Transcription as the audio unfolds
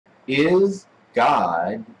Is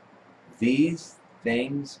God these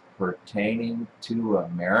things pertaining to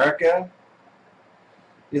America?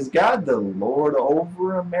 Is God the Lord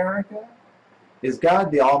over America? Is God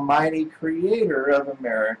the Almighty Creator of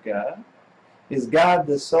America? Is God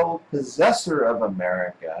the sole possessor of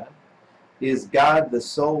America? Is God the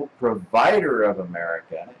sole provider of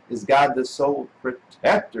America? Is God the sole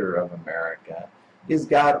protector of America? Is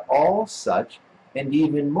God all such and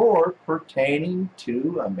even more pertaining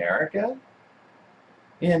to America?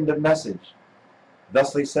 End of message.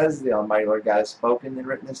 Thusly says the Almighty Lord God has spoken and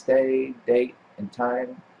written this day, date, and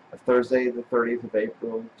time of Thursday, the 30th of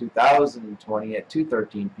April, 2020 at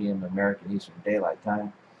 2:13 p.m. American Eastern Daylight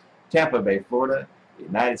Time, Tampa Bay, Florida, the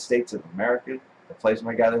United States of America, the place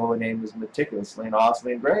where God the Holy Name is meticulously and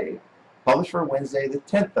awesomely engraved. Published for Wednesday, the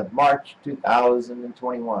 10th of March,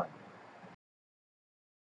 2021.